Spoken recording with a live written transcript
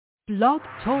Blog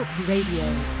Talk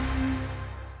Radio.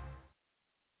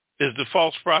 Is the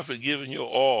false prophet giving you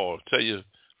oil? Tell you,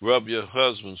 rub your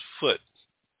husband's foot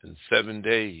in 7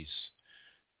 days.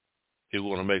 He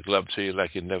want to make love to you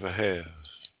like he never has.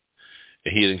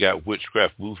 And he done got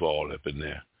witchcraft roof all up in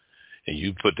there. And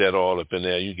you put that all up in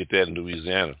there, you get that in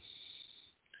Louisiana.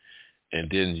 And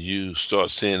then you start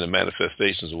seeing the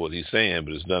manifestations of what he's saying,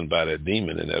 but it's done by that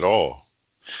demon and that all.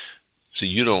 See,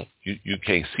 you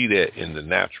can't see that in the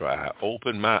natural eye.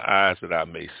 Open my eyes that I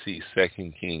may see.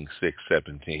 2 Kings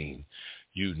 6:17.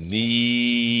 You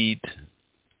need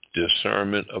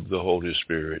discernment of the Holy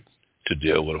Spirit to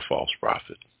deal with a false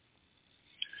prophet.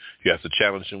 You have to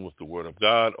challenge him with the word of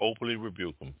God, openly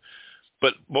rebuke him.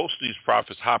 But most of these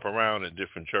prophets hop around in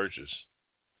different churches.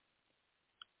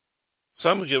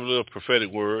 Some will give a little prophetic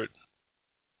word,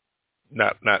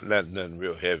 not nothing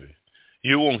real heavy.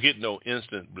 You won't get no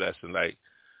instant blessing like,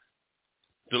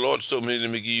 the Lord told me, let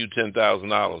me give you $10,000.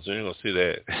 You ain't going to see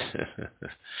that.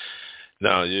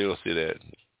 No, you ain't going to see that.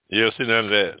 You don't see none of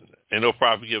that. Ain't no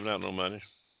prophet giving out no money.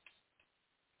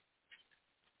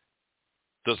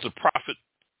 Does the prophet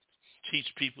teach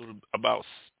people about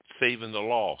saving the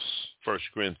lost? 1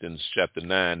 Corinthians chapter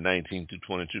 9, 19 through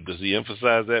 22. Does he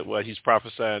emphasize that while he's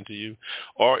prophesying to you?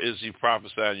 Or is he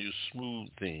prophesying you smooth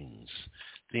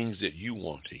things that you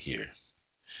want to hear?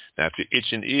 Now, if your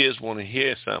itching ears want to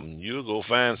hear something, you'll go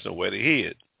find somewhere to hear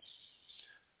it.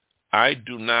 I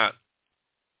do not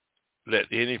let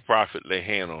any prophet lay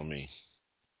hand on me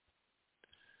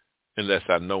unless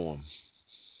I know him.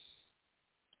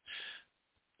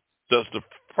 Does the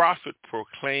prophet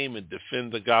proclaim and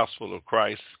defend the gospel of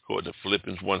Christ according to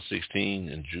Philippians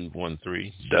 1:16 and Jude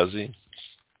 1:3? Does he?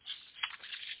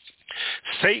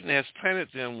 Satan has planted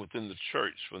them within the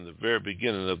church from the very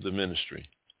beginning of the ministry.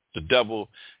 The devil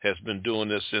has been doing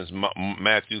this since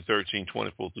Matthew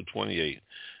 13:24 through 28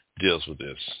 deals with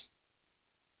this.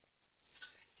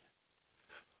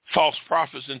 False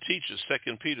prophets and teachers,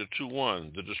 2 Peter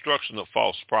 2:1, the destruction of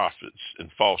false prophets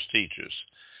and false teachers.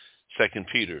 2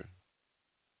 Peter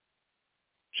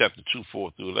chapter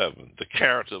 2:4 through 11, the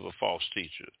character of a false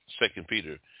teacher. 2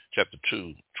 Peter chapter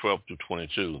 2:12 through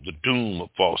 22, the doom of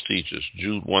false teachers.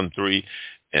 Jude 1:3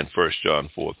 and 1 John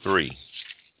 4:3.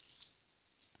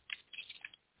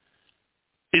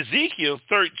 Ezekiel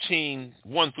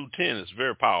 13:1 through 10 is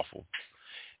very powerful,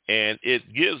 and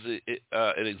it gives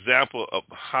an example of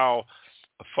how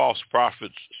false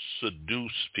prophets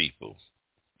seduce people.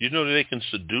 You know that they can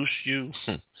seduce you?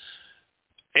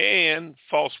 And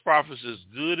false prophets is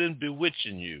good in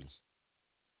bewitching you.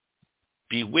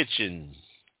 Bewitching.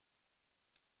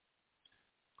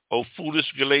 Oh,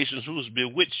 foolish Galatians, who's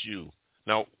bewitched you?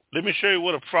 Now, let me show you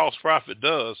what a false prophet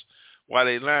does while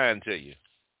they lying to you.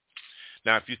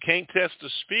 Now, if you can't test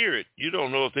the spirit, you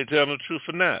don't know if they're telling the truth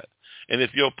or not. And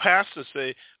if your pastor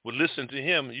say, well, listen to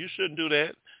him, you shouldn't do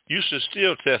that. You should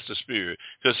still test the spirit,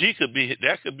 because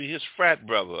that could be his frat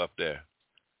brother up there.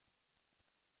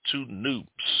 2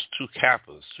 Noops, 2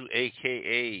 Kappas, 2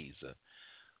 AKAs,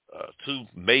 2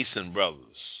 Mason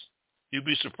brothers. You'd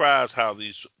be surprised how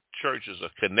these churches are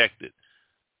connected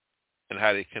and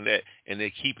how they connect, and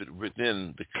they keep it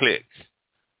within the clique.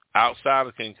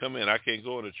 Outsider can come in. I can't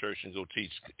go to church and go teach.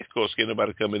 Of course, can't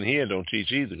nobody come in here and don't teach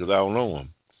either, because I don't know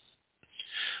them.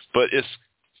 But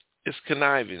it's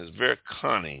conniving. It's very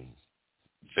cunning.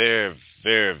 Very,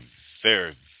 very,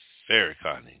 very, very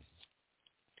cunning.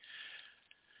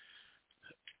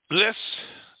 Let's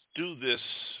do this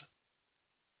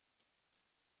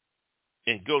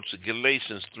and go to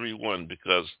Galatians 3:1,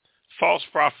 because false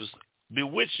prophets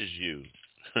bewitches you.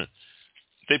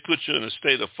 They put you in a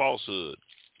state of falsehood,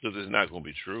 because it's not going to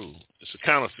be true. It's a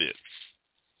counterfeit.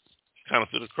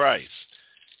 Counterfeit of Christ.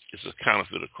 It's a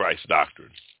counterfeit of Christ's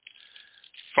doctrine.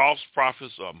 False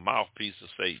prophets are a mouthpiece of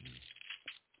Satan.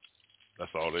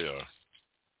 That's all they are.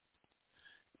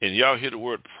 And y'all hear the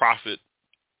word prophet,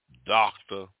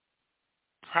 doctor.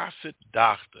 Prophet,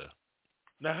 doctor.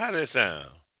 Now, how does that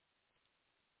sound?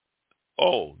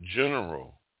 Oh,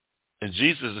 general. And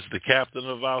Jesus is the captain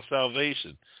of our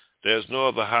salvation. There's no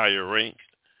other higher rank.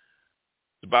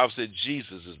 The Bible said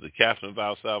Jesus is the captain of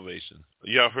our salvation.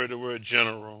 Y'all heard the word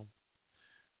general?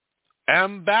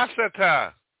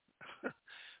 Ambassador.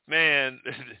 Man,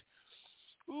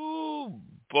 ooh,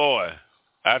 boy,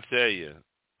 I tell you,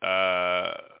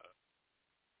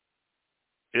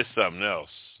 it's something else.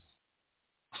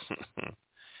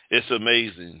 It's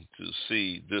amazing to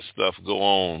see this stuff go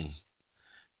on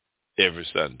every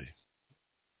Sunday,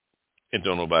 and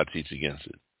don't nobody teach against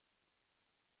it.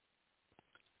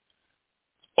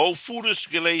 Oh, foolish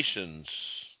Galatians,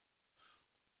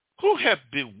 Who have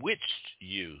bewitched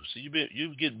you? So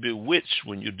you get bewitched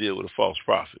when you deal with a false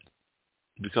prophet.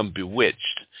 You become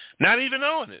bewitched, not even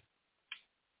knowing it.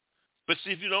 But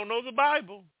see, if you don't know the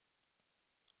Bible,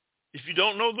 if you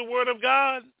don't know the Word of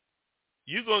God,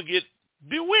 you're going to get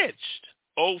bewitched.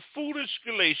 O foolish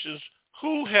Galatians,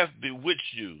 who have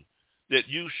bewitched you that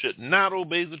you should not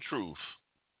obey the truth?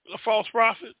 A false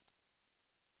prophet.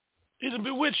 He'll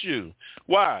bewitch you.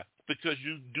 Why? Because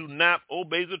you do not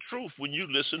obey the truth when you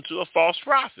listen to a false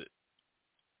prophet.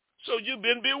 So you've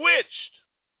been bewitched.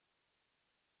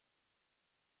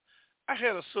 I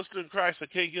had a sister in Christ, I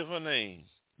can't give her name.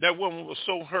 That woman was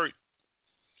so hurt.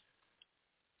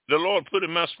 The Lord put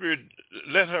in my spirit,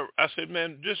 let her, I said,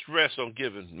 man, just rest on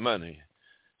giving money.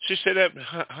 She said,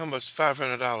 how much?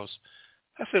 $500.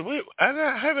 I said, wait,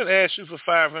 I haven't asked you for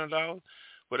 $500,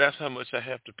 but that's how much I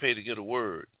have to pay to get a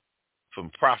word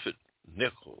from Prophet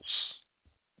Nichols.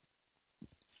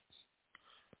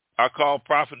 I called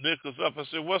Prophet Nichols up. I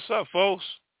said, what's up, folks?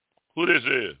 Who this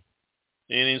is?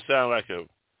 He didn't even sound like a...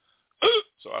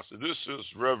 So I said, this is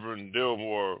Reverend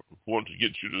Delmore. Want to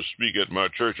get you to speak at my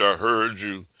church. I heard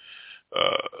you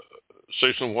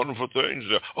say some wonderful things.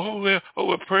 Oh,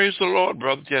 well, praise the Lord,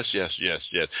 brother. Yes.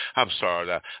 I'm sorry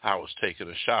that I was taking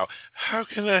a shower. How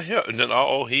can I help? And then,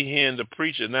 he hearing the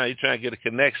preacher. Now he's trying to get a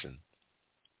connection.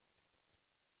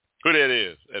 Who that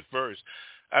is at first.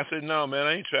 I said, no, man,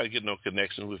 I ain't trying to get no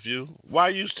connection with you. Why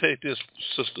you take this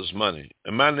sister's money?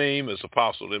 And my name is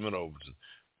Apostle Emmett Overton.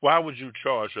 Why would you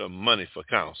charge her money for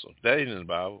counsel? That ain't in the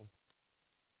Bible.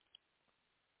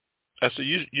 I said,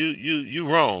 you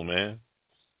wrong, man.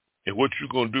 And what you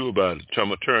going to do about it? I'm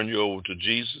going to turn you over to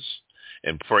Jesus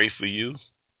and pray for you.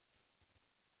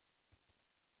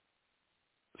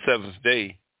 7th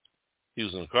day, he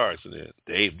was in a car accident.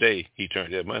 The 8th day, he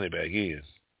turned that money back in.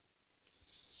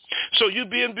 So you're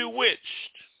being bewitched.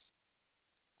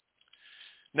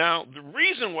 Now, the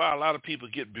reason why a lot of people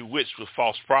get bewitched with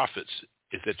false prophets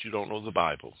is that you don't know the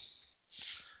Bible.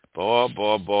 Boy.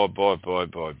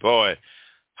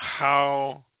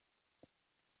 How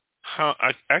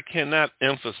I cannot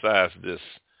emphasize this.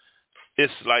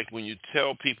 It's like when you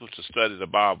tell people to study the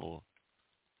Bible,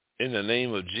 in the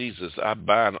name of Jesus, I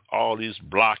bind all these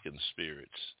blocking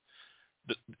spirits.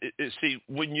 See,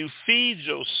 when you feed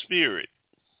your spirit,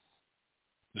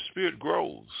 the spirit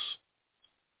grows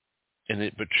and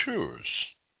it matures.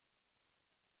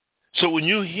 So when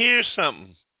you hear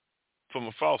something from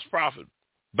a false prophet,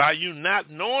 by you not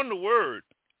knowing the word,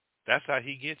 that's how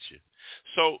he gets you.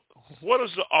 So what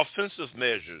is the offensive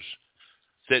measures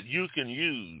that you can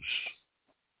use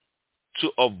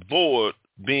to avoid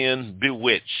being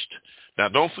bewitched? Now,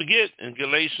 don't forget in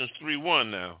Galatians 3:1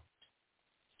 now,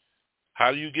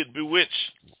 how do you get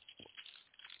bewitched?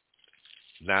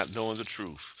 Not knowing the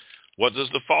truth. What does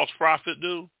the false prophet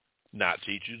do? Not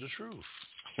teach you the truth.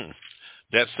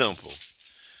 That's simple.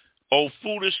 O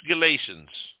foolish Galatians,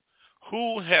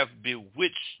 who have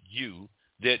bewitched you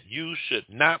that you should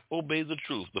not obey the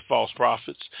truth, the false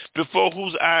prophets, before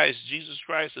whose eyes Jesus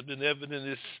Christ has been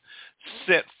evidently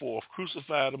set forth,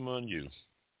 crucified among you.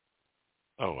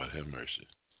 Oh, Lord, have mercy.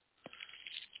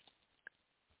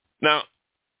 Now,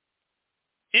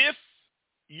 if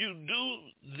you do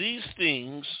these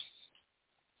things,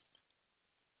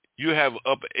 you have an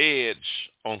upper edge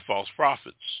on false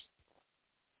prophets.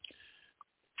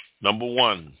 Number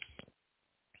one,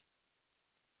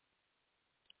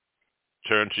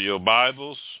 turn to your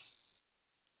Bibles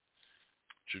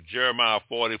to Jeremiah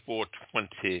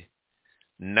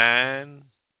 44:29.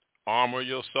 Armor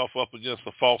yourself up against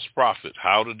the false prophet.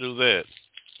 How to do that?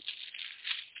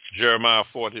 Jeremiah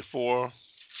 44.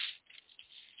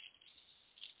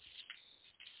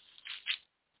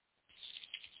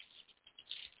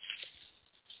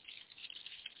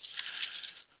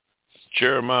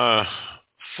 Jeremiah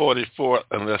 44,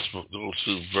 and let's go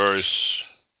to verse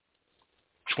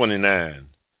 29.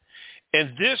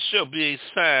 And this shall be a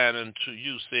sign unto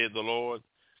you, saith the Lord,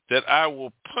 that I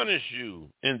will punish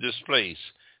you in this place,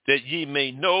 that ye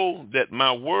may know that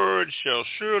my word shall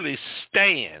surely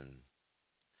stand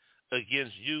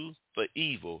against you for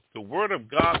evil. The word of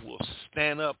God will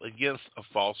stand up against a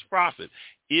false prophet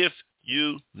if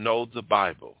you know the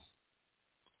Bible.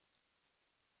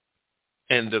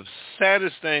 And the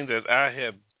saddest thing that I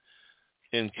have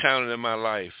encountered in my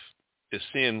life is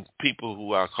seeing people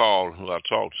who I call, who I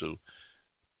talk to,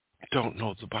 don't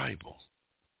know the Bible.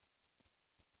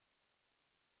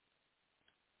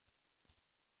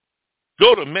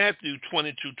 Go to Matthew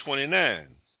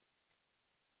 22:29.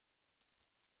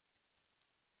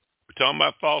 We're talking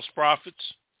about false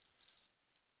prophets.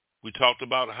 We talked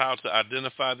about how to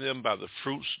identify them by the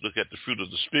fruits. Look at the fruit of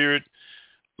the Spirit.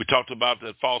 We talked about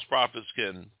that false prophets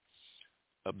can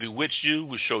bewitch you.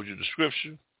 We showed you the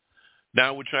scripture.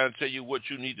 Now we're trying to tell you what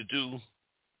you need to do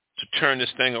to turn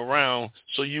this thing around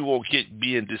so you won't get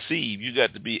being deceived. You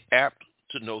got to be apt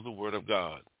to know the word of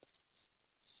God.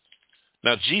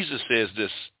 Now Jesus says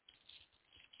this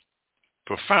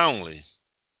profoundly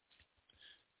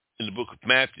in the book of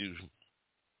Matthew,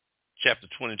 chapter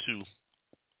 22,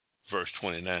 verse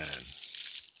 29.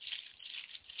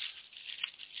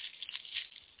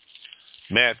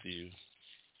 Matthew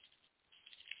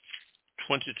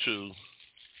 22,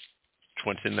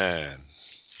 29.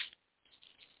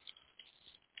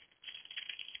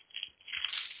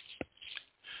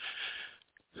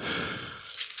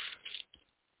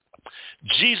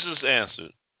 Jesus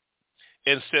answered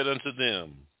and said unto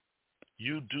them,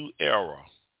 you do error.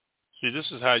 See, this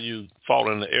is how you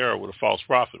fall into error with a false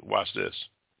prophet. Watch this.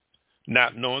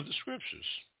 Not knowing the scriptures,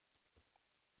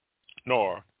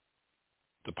 nor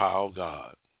the power of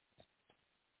God.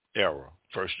 Error.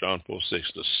 1 John 4:6,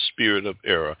 the spirit of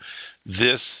error.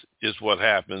 This is what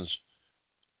happens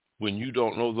when you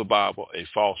don't know the Bible. A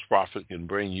false prophet can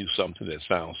bring you something that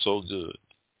sounds so good,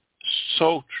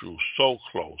 so true, so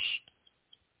close,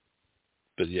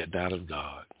 but yet not of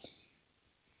God.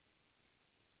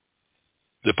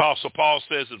 The Apostle Paul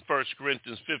says in 1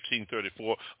 Corinthians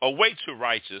 15:34, await to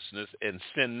righteousness and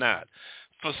sin not,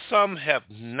 for some have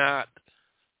not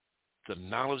the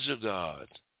knowledge of God.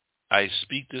 I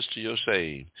speak this to your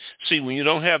shame. See, when you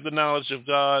don't have the knowledge of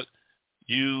God,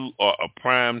 you are a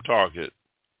prime target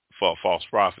for a false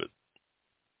prophet.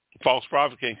 False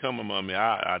prophet can't come among me.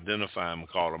 I identify them and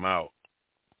call them out.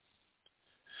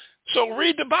 So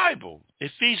read the Bible.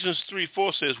 Ephesians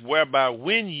 3:4 says, whereby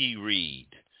when ye read,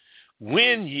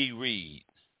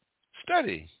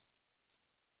 study.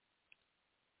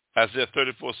 Isaiah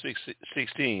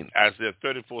 34:16. Isaiah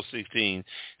 34:16.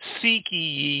 Seek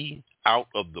ye out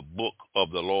of the book of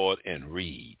the Lord and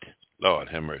read. Lord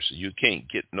have mercy. You can't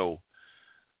get no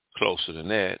closer than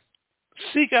that.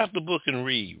 Seek out the book and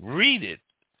read. Read it.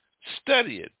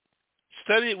 Study it.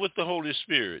 Study it with the Holy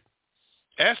Spirit.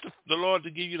 Ask the Lord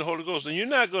to give you the Holy Ghost. And you're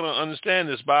not going to understand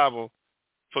this Bible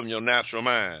from your natural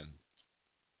mind.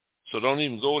 So don't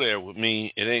even go there with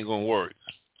me. It ain't going to work.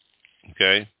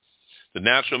 Okay? The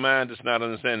natural mind does not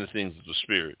understand the things of the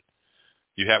Spirit.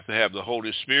 You have to have the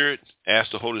Holy Spirit.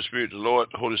 Ask the Holy Spirit, the Lord,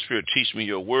 the Holy Spirit, teach me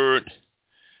your word.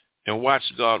 And watch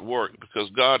God work, because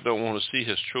God don't want to see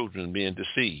his children being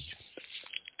deceived.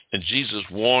 And Jesus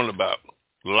warned about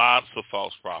lots of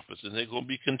false prophets, and they're going to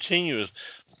be continuous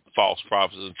false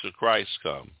prophets until Christ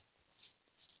comes.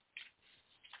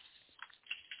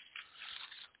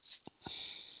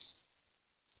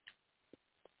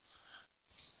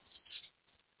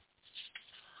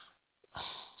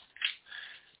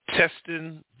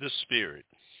 Testing the Spirit.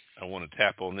 I want to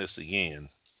tap on this again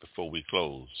before we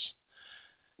close.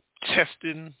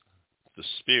 Testing the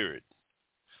Spirit.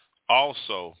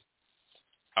 Also,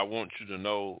 I want you to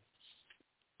know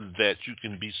that you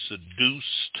can be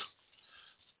seduced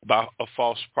by a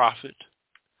false prophet,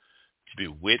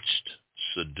 bewitched,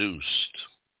 seduced.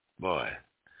 Boy,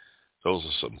 those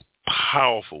are some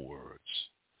powerful words.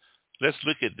 Let's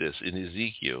look at this in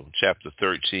Ezekiel chapter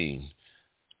 13,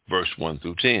 verse 1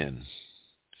 through 10.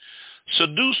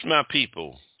 Seduce my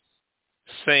people,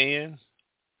 saying,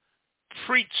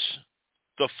 preach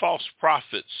the false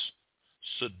prophets,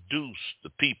 seduce the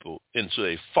people into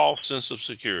a false sense of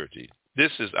security.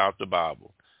 This is out the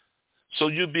Bible. So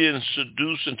you're being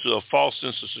seduced into a false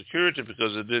sense of security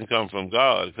because it didn't come from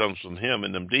God. It comes from him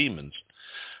and them demons.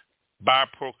 By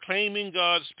proclaiming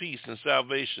God's peace and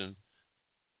salvation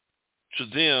to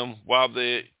them while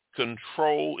they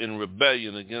control in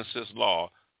rebellion against his law,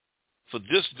 for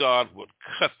this God would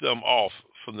cut them off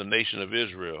from the nation of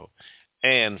Israel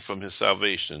and from his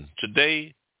salvation.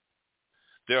 Today,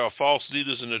 there are false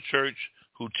leaders in the church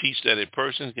who teach that a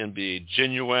person can be a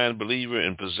genuine believer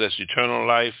and possess eternal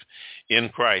life in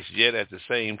Christ, yet at the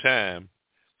same time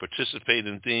participate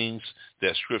in things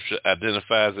that Scripture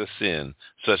identifies as sin,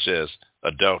 such as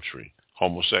adultery,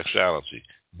 homosexuality,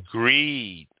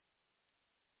 greed.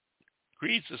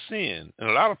 Greed's a sin, and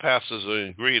a lot of pastors are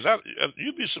in greed.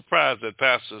 You'd be surprised that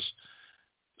pastors,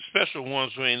 especially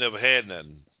ones who ain't never had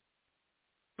nothing,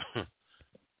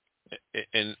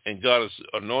 and God has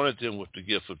anointed them with the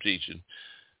gift of teaching.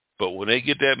 But when they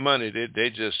get that money,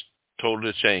 they just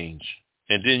totally change.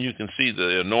 And then you can see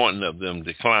the anointing of them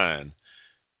decline.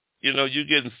 You know, you're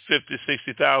getting $50,000,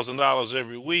 $60,000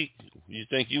 every week. You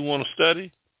think you want to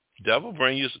study? The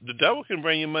devil can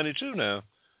bring you money too now.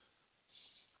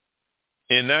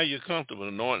 And now you're comfortable.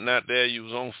 Anointing out there, you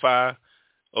was on fire.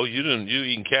 Oh, you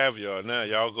eating caviar now.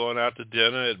 Y'all going out to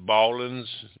dinner at Ballins,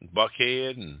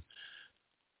 Buckhead, and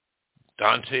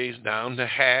Dante's down the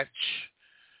Hatch,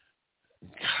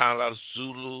 Hala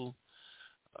Zulu.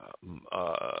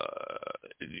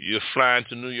 You're flying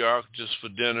to New York just for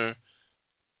dinner.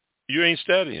 You ain't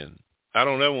studying. I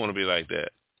don't ever want to be like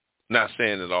that. Not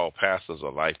saying that all pastors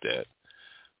are like that,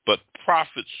 but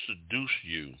prophets seduce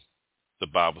you, the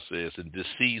Bible says, and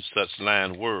deceive such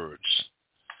lying words.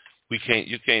 You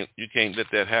can't let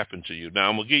that happen to you. Now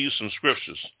I'm gonna give you some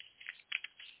scriptures.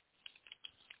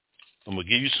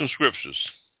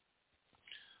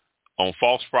 On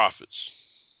false prophets,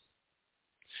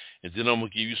 and then I'm gonna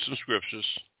give you some scriptures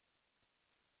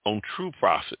on true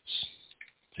prophets.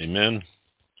 Amen.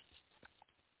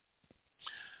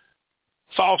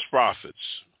 False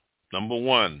prophets. Number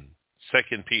 1,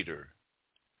 2 Peter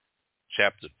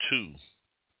chapter 2,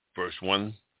 verse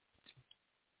 1,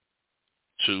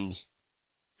 2,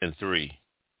 and 3.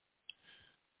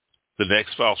 The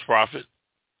next false prophet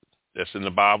that's in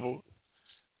the Bible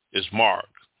is Mark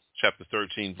chapter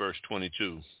 13, verse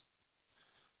 22.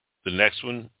 The next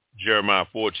one, Jeremiah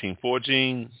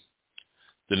 14:14.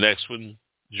 The next one,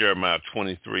 Jeremiah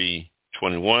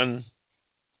 23:21.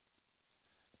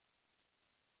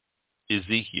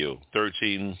 Ezekiel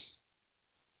 13,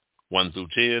 1 through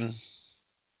 10.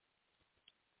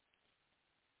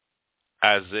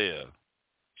 Isaiah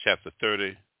chapter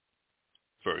 30,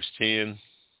 verse 10.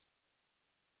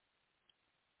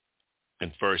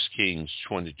 And 1 Kings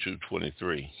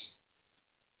 22:23.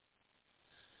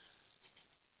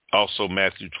 Also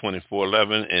Matthew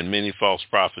 24:11, and many false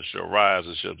prophets shall rise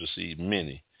and shall deceive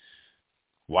many.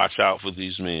 Watch out for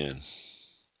these men.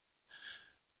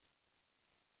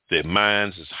 Their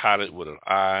minds is hotted with an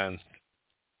iron.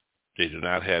 They do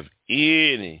not have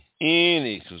any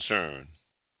concern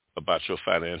about your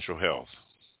financial health.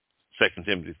 2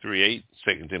 Timothy 3:8,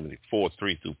 2 Timothy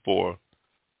 4:3 through 4,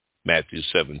 Matthew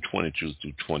 7:22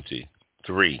 through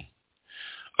 23.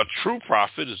 A true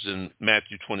prophet is in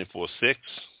Matthew 24:6,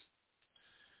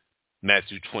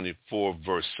 Matthew 24,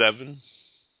 verse 7,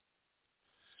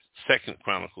 2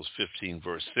 Chronicles 15,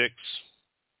 verse 6,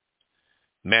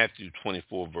 Matthew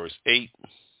 24, verse 8,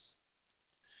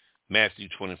 Matthew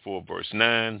 24, verse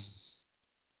 9,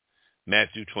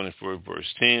 Matthew 24,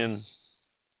 verse 10,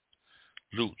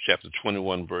 Luke chapter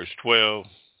 21, verse 12,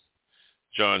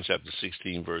 John chapter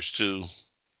 16, verse 2,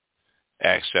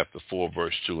 Acts chapter 4,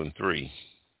 verse 2 and 3.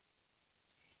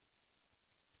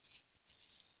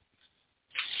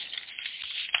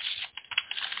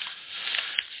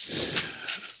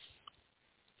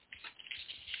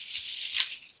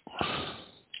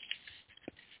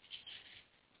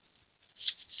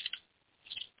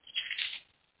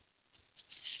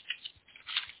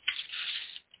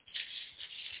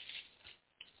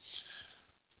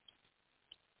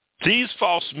 These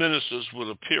false ministers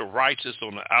will appear righteous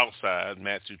on the outside,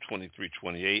 Matthew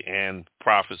 23:28, and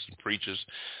prophets and preachers.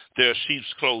 They are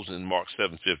sheep's clothing, Mark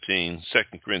 7:15,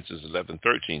 2 Corinthians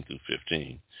 11:13 through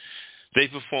 15. They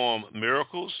perform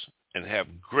miracles and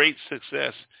have great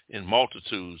success in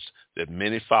multitudes that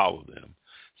many follow them.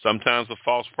 Sometimes a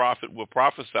false prophet will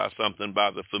prophesy something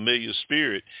by the familiar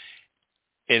spirit,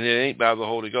 and it ain't by the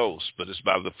Holy Ghost, but it's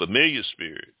by the familiar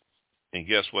spirit. And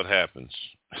guess what happens?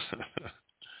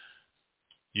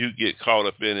 You get caught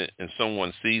up in it, and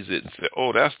someone sees it and says,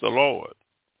 oh, that's the Lord.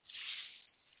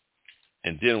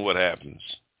 And then what happens?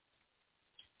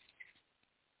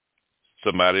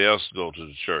 Somebody else go to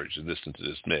the church and listen to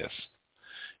this mess.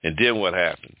 And then what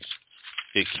happens?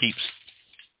 It keeps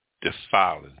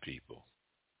defiling people.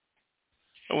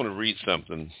 I want to read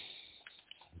something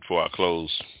before I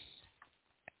close.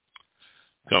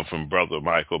 Come from Brother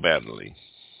Michael Baddeley.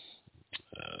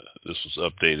 This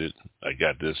was updated. I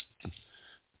got this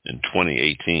in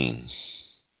 2018.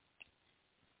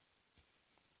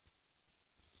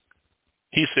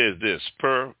 He says this: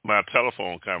 per my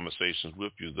telephone conversations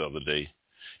with you the other day,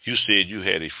 you said you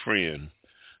had a friend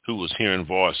who was hearing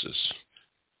voices.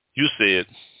 You said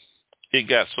it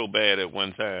got so bad at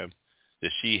one time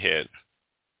that she had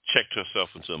checked herself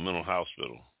into a mental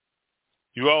hospital.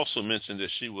 You also mentioned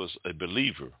that she was a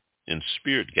believer in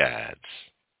spirit guides.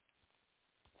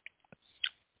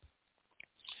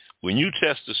 When you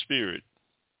test the spirit,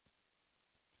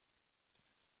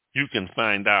 you can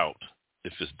find out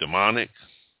if it's demonic,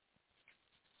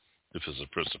 if it's a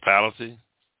principality,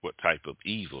 what type of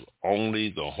evil.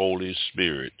 Only the Holy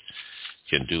Spirit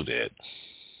can do that.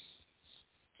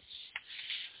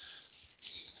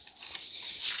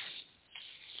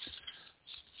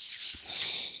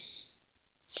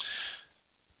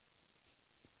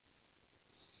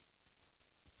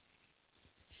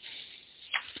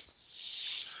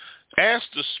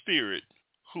 the Spirit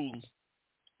who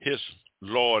his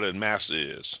Lord and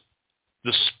Master is.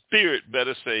 The Spirit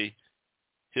better say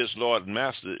his Lord and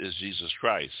Master is Jesus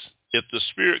Christ. If the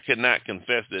Spirit cannot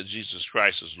confess that Jesus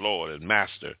Christ is Lord and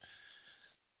Master,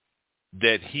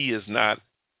 that he is not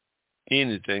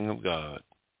anything of God.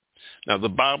 Now, the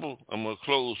Bible, I'm going to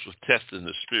close with testing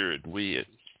the Spirit. We had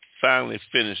finally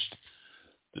finished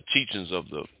the teachings of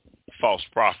the false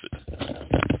prophet.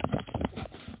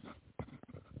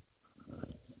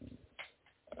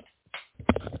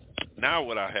 Now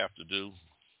what I have to do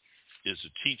is to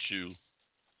teach you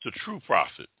the true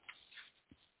prophet.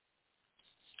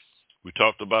 We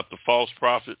talked about the false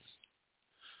prophet.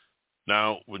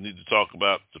 Now we need to talk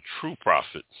about the true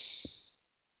prophet.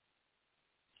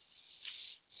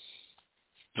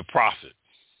 The prophet.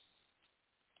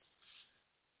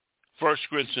 1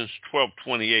 Corinthians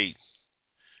 12:28.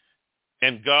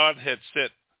 And God had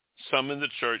set some in the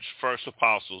church, first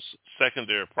apostles,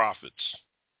 secondary prophets.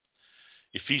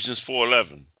 Ephesians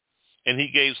 4:11. And he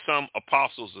gave some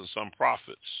apostles and some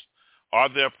prophets. Are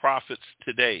there prophets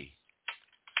today?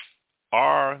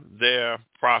 Are there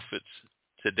prophets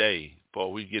today? Boy,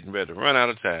 we're getting ready to run out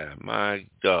of time. My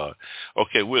God.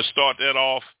 Okay, we'll start that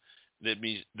off. Let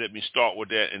me start with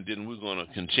that, and then we're going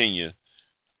to continue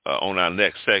on our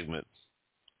next segment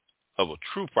of a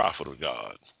true prophet of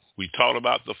God. We talked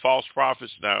about the false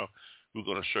prophets. Now we're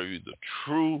going to show you the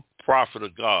true prophet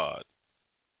of God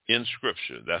in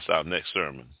Scripture. That's our next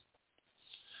sermon.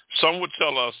 Some would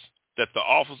tell us that the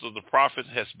office of the prophet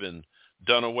has been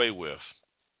done away with,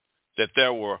 that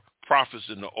there were prophets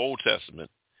in the Old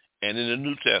Testament and in the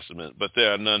New Testament, but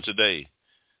there are none today.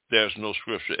 There's no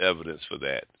scripture evidence for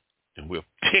that. And we'll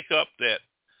pick up that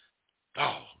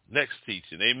next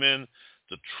teaching. Amen.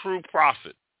 The true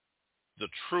prophet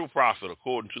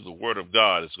according to the word of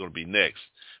God is going to be next.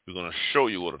 We're going to show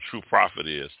you what a true prophet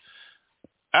is.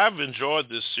 I've enjoyed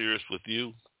this series with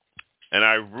you, and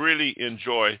I really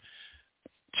enjoy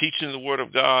teaching the word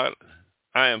of God.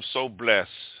 I am so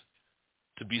blessed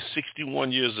to be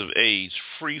 61 years of age,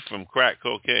 free from crack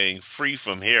cocaine, free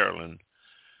from heroin.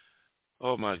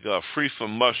 Oh, my God, free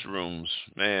from mushrooms.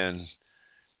 Man,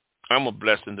 I'm a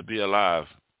blessing to be alive.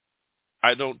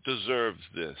 I don't deserve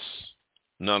this.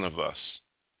 None of us.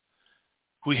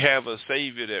 We have a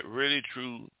Savior that really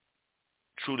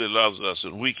truly loves us,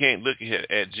 and we can't look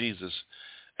at Jesus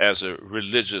as a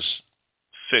religious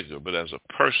figure, but as a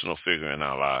personal figure in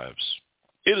our lives.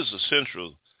 It is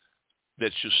essential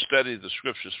that you study the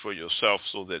scriptures for yourself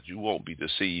so that you won't be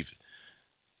deceived.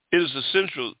 It is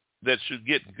essential that you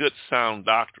get good, sound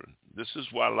doctrine. This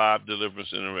is why Live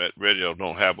Deliverance Internet Radio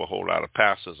don't have a whole lot of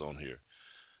pastors on here.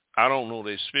 I don't know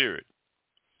their spirit,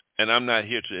 and I'm not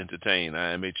here to entertain.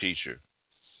 I am a teacher.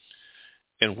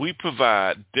 And we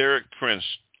provide Derek Prince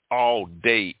all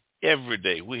day, every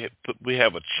day. We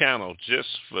have a channel just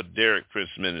for Derek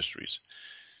Prince Ministries.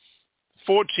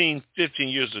 14, 15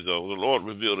 years ago, the Lord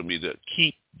revealed to me to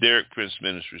keep Derek Prince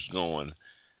Ministries going,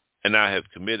 and I have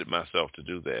committed myself to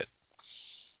do that.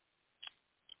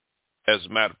 As a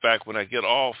matter of fact, when I get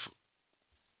off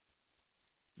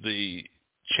the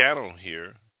channel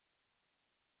here,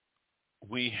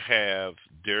 we have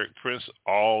Derek Prince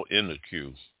all in the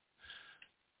queue.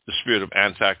 The Spirit of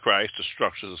Antichrist, the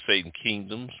Structures of Satan's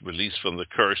Kingdoms, Released from the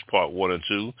Curse, Part 1 and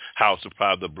 2, How to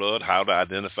Apply the Blood, How to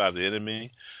Identify the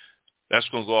Enemy. That's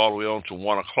going to go all the way on to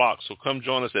 1 o'clock. So come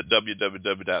join us at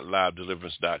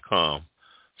www.livedeliverance.com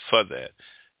for that.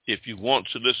 If you want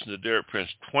to listen to Derek Prince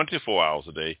 24 hours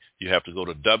a day, you have to go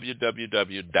to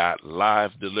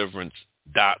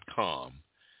www.livedeliverance.com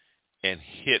and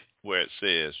hit where it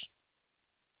says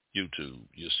YouTube.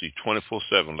 You'll see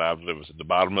 24/7 Live Deliverance. At the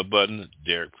bottom of the button,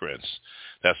 Derek Prince.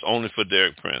 That's only for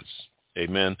Derek Prince.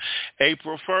 Amen.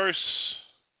 April 1st,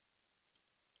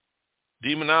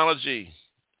 Demonology.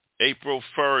 April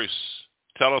 1st,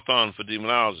 telethon for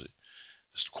demonology.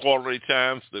 It's quarterly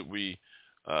times that we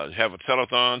have a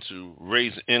telethon to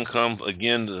raise income,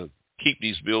 again, to keep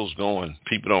these bills going.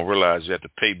 People don't realize you have to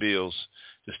pay bills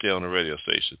to stay on the radio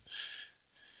station.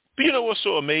 But you know what's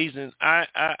so amazing? I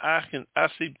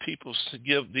see people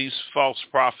give these false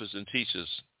prophets and teachers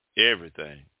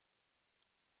everything.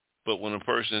 But when a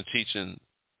person is teaching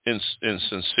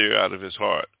insincere out of his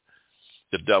heart,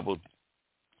 the devil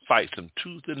fights him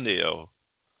tooth and nail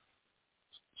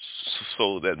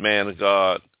so that man of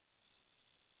God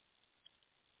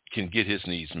can get his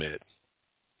needs met.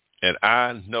 And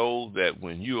I know that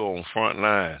when you're on front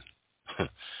line,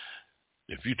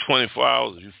 if you're 24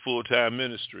 hours, if you're full-time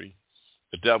ministry,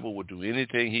 the devil will do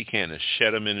anything he can to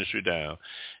shut a ministry down.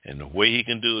 And the way he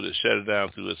can do it is shut it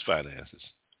down through his finances.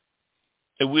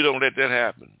 And we don't let that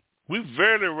happen. We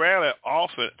very rarely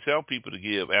often tell people to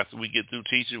give. After we get through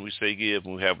teaching, we say give,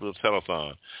 and we have a little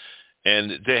telethon.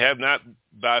 And they have not,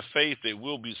 by faith, they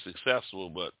will be successful,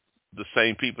 but the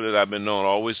same people that I've been known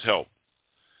always help.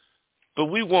 But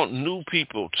we want new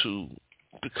people to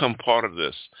become part of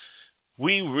this.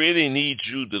 We really need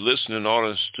you to listen in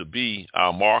order to be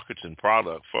our marketing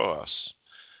product for us.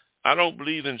 I don't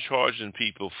believe in charging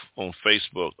people on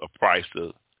Facebook a price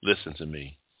to listen to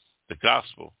me. The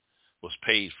gospel was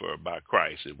paid for by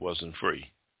Christ. It wasn't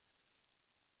free.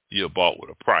 You're bought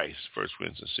with a price, 1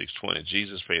 Corinthians 6:20.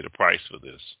 Jesus paid a price for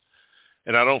this.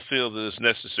 And I don't feel that it's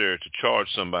necessary to charge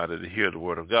somebody to hear the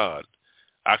word of God.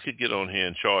 I could get on here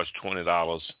and charge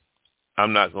 $20.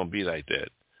 I'm not going to be like that.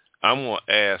 I'm going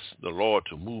to ask the Lord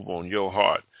to move on your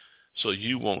heart so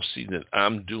you won't see that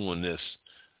I'm doing this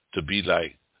to be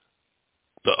like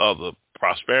the other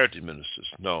prosperity ministers.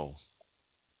 No.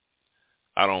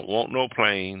 I don't want no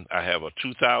plane. I have a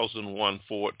 2001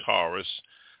 Ford Taurus.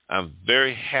 I'm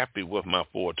very happy with my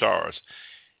Ford Taurus.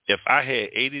 If I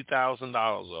had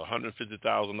 $80,000 or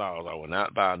 $150,000, I would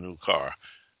not buy a new car.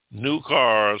 New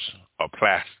cars are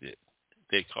plastic.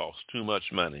 They cost too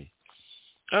much money.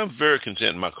 I'm very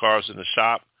content. My car's in the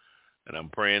shop, and I'm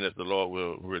praying that the Lord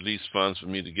will release funds for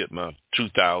me to get my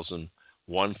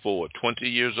 2001 Ford, 20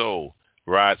 years old.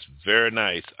 Rides very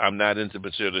nice. I'm not into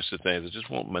materialistic things. I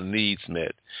just want my needs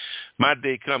met. My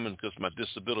day coming because my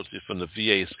disability from the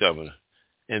VA is coming.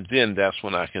 And then that's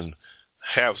when I can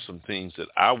have some things that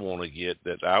I want to get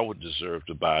that I would deserve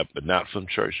to buy, but not from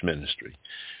church ministry.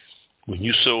 When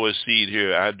you sow a seed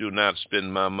here, I do not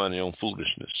spend my money on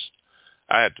foolishness.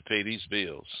 I have to pay these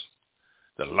bills.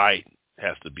 The light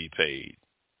has to be paid.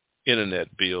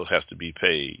 Internet bill has to be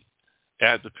paid. I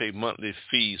have to pay monthly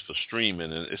fees for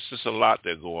streaming, and it's just a lot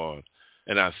that go on.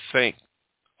 And I thank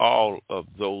all of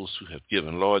those who have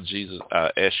given. Lord Jesus, I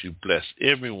ask you bless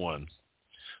everyone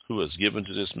who has given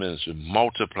to this ministry.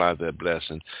 Multiply their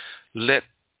blessing. Let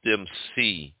them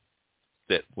see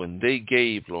that when they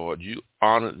gave, Lord, you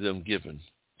honored them giving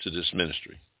to this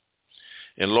ministry.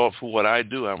 And Lord, for what I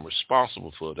do, I'm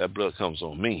responsible for it. That blood comes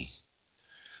on me.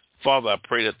 Father, I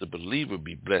pray that the believer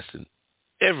be blessed in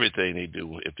everything they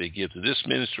do if they give to this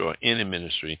ministry or any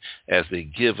ministry as they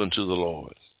give unto the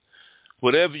Lord.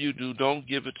 Whatever you do, don't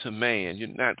give it to man. You're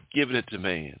not giving it to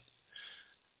man.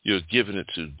 You're giving it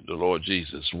to the Lord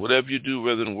Jesus. Whatever you do,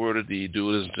 whether in word or deed,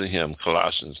 do it unto him.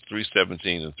 Colossians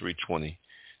 3:17 and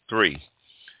 3:23.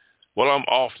 Well, I'm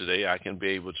off today. I can be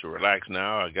able to relax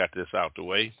now. I got this out the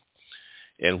way.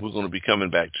 And we're going to be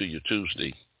coming back to you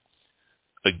Tuesday.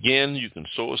 Again, you can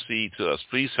sow a seed to us.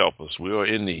 Please help us. We are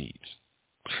in need.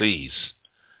 Please.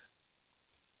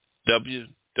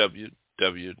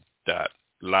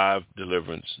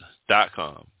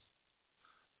 www.livedeliverance.com.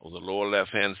 On the lower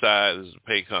left-hand side is a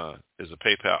PayPal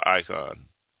icon.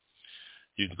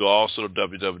 You can go also to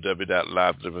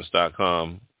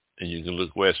www.livedeliverance.com, and you can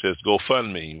look where it says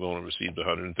GoFundMe. You want to receive the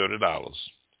 $130.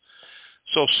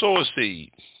 So sow a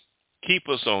seed. Keep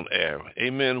us on air.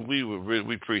 Amen. We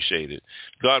appreciate it.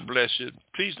 God bless you.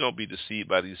 Please don't be deceived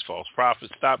by these false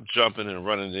prophets. Stop jumping and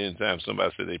running anytime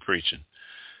somebody says they're preaching.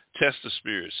 Test the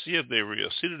spirits. See if they're real.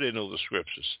 See if they know the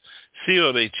scriptures. See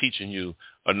if they're teaching you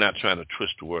or not trying to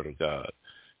twist the word of God.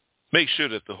 Make sure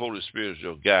that the Holy Spirit is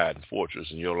your guide and fortress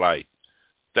and your light.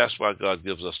 That's why God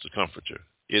gives us the Comforter.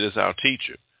 It is our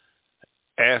teacher.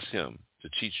 Ask him to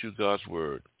teach you God's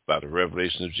word by the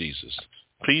revelation of Jesus.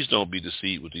 Please don't be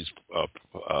deceived with these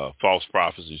false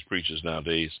prophets, these preachers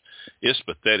nowadays. It's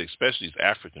pathetic, especially these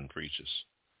African preachers.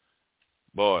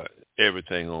 Boy,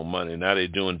 everything on money. Now they're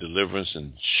doing deliverance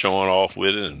and showing off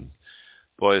with it, and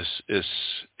boy,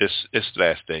 it's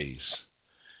last days.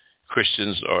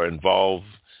 Christians are involved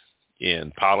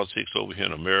in politics over here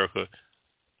in America.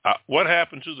 What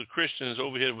happened to the Christians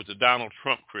over here with the Donald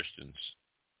Trump Christians?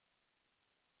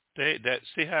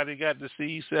 See how they got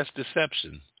deceived? That's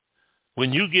deception.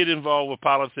 When you get involved with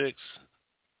politics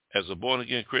as a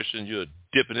born-again Christian, you're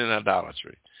dipping in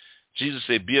idolatry. Jesus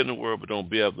said, be in the world, but don't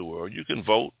be of the world. You can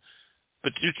vote,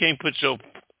 but you can't put your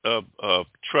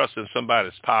trust in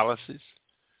somebody's policies.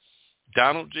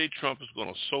 Donald J. Trump is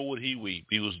going to sow what he reap.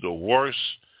 He was the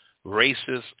worst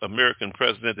racist American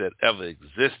president that ever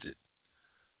existed.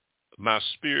 My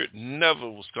spirit never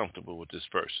was comfortable with this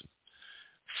person.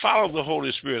 Follow the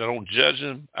Holy Spirit. I don't judge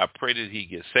him. I pray that he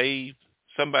gets saved.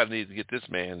 Somebody needs to get this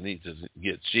man, needs to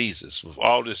get Jesus. With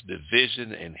all this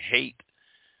division and hate,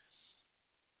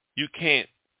 you can't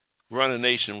run a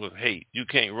nation with hate. You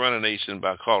can't run a nation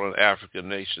by calling African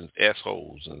nations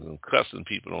assholes and cussing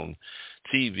people on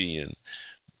TV and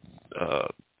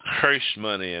Hirsch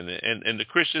money. And the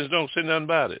Christians don't say nothing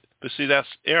about it. But see,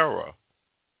 that's error.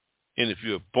 And if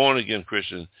you're a born-again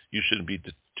Christian, you shouldn't be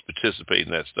participating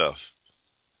in that stuff.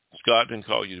 God didn't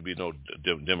call you to be no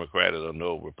Democrat or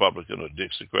no Republican or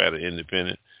Dixiecrat or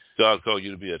independent. God called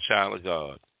you to be a child of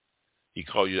God. He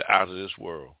called you out of this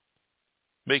world.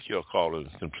 Make your calling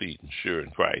complete and sure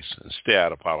in Christ, and stay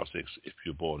out of politics if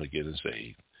you're born again and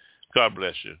saved. God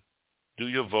bless you. Do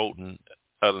your voting.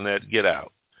 Other than that, get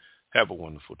out. Have a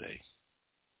wonderful day.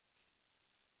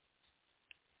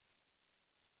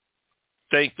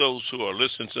 Thank those who are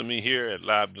listening to me here at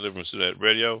Live Deliverance Net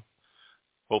Radio.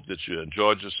 Hope that you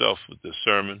enjoyed yourself with this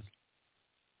sermon.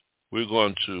 We're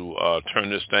going to turn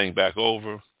this thing back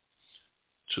over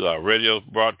to our radio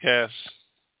broadcast.